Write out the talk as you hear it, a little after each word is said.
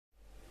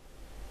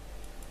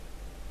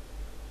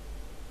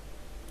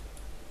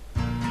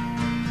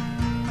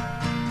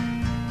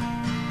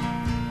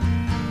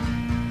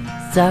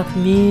Sag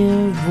mir,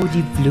 wo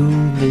die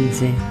Blumen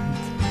sind,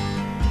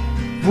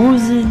 wo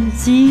sind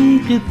sie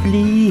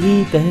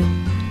geblieben?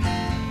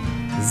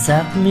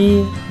 Sag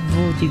mir,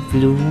 wo die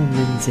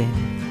Blumen sind,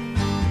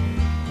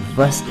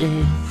 was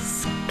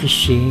ist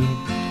geschehen?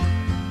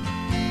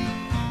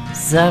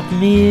 Sag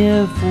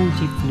mir, wo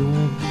die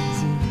Blumen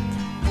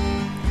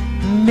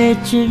sind,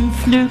 Mädchen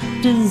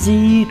pflückten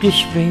sie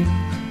geschwind.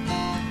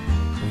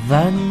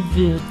 Wann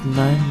wird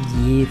man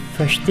je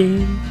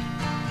verstehen?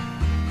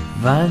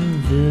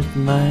 Wann wird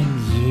man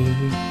je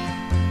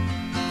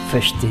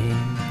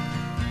verstehen?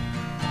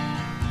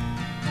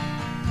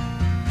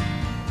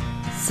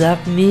 Sag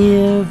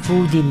mir,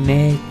 wo die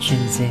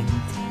Mädchen sind,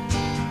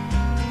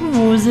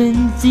 wo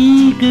sind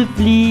sie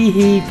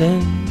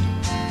geblieben?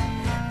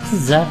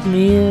 Sag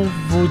mir,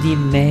 wo die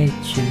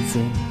Mädchen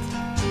sind,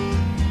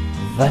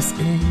 was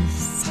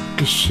ist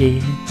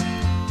geschehen?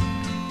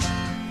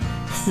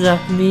 Sag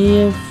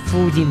mir,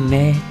 wo die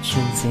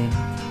Mädchen sind,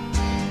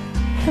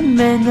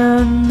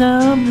 Männer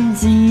nahmen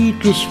sie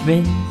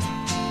geschwind.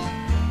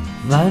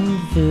 Wann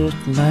wird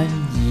man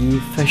je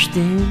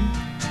verstehen?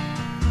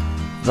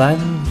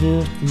 Wann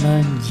wird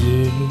man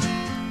je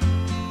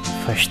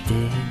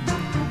verstehen?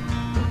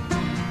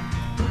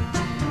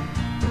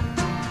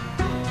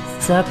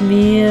 Sag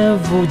mir,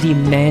 wo die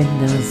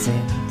Männer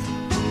sind,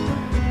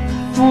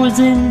 wo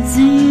sind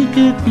sie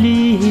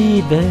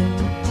geblieben?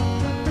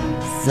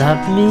 Sag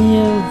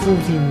mir, wo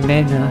die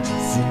Männer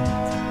sind,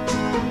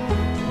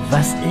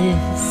 was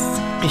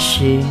ist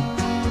geschehen?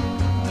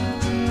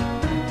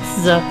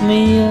 Sag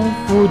mir,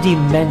 wo die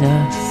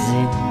Männer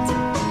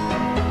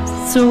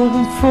sind,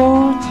 zogen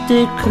fort,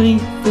 der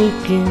Krieg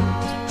beginnt.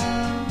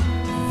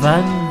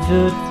 Wann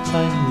wird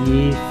man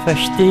je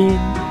verstehen?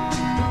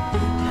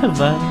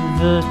 Wann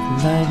wird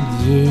man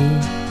je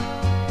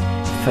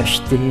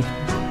verstehen?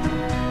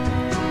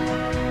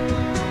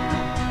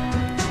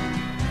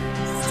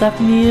 Sag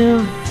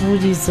mir, wo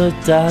die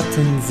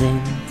Soldaten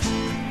sind,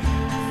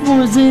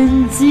 wo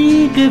sind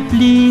sie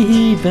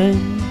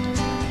geblieben?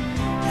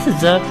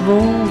 Sag,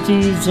 wo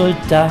die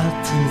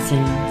Soldaten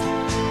sind,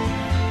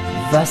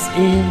 was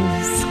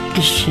ist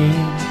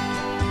geschehen?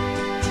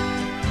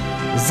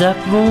 Sag,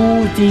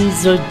 wo die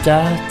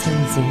Soldaten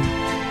sind,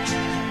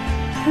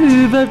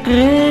 über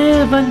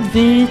Gräbern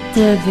weht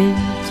der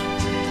Wind.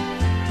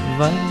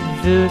 Wann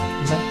wird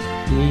man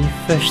je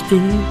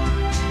verstehen?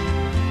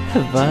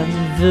 Wann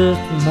wird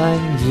man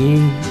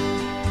je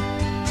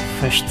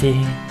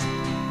verstehen?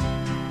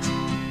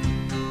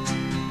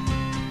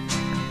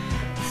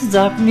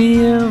 Sag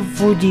mir,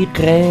 wo die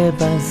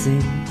Gräber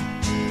sind,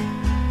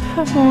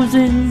 wo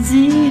sind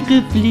sie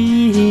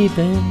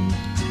geblieben?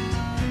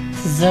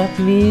 Sag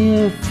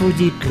mir, wo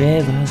die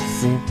Gräber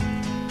sind,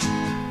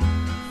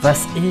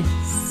 was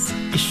ist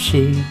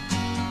geschehen?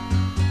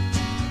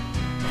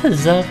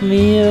 Sag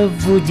mir,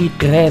 wo die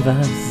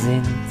Gräber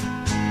sind,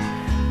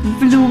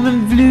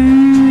 Blumen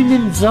blühen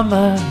im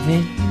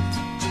Sommerwind.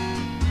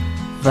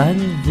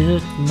 Wann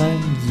wird man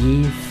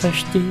je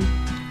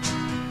verstehen?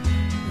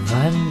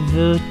 Wann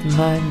wird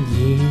man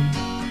je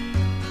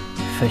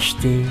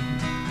verstehen?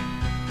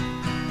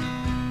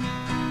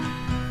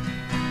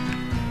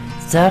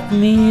 Sag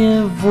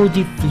mir, wo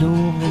die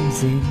Blumen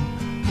sind,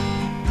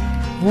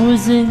 wo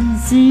sind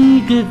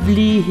sie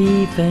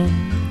geblieben?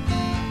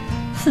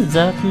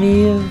 Sag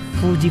mir,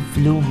 wo die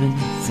Blumen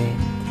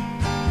sind,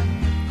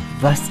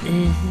 was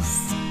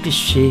ist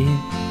geschehen?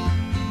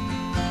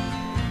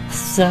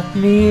 Sag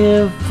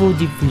mir, wo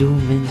die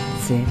Blumen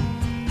sind,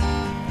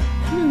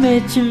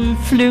 Mädchen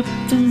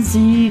pflückten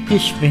sie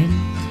geschwind.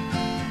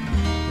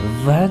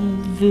 Wann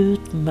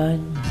wird man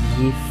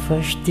je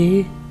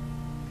verstehen?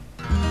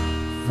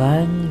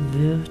 Wann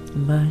wird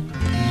man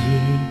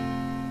je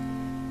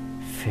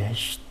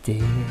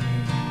verstehen?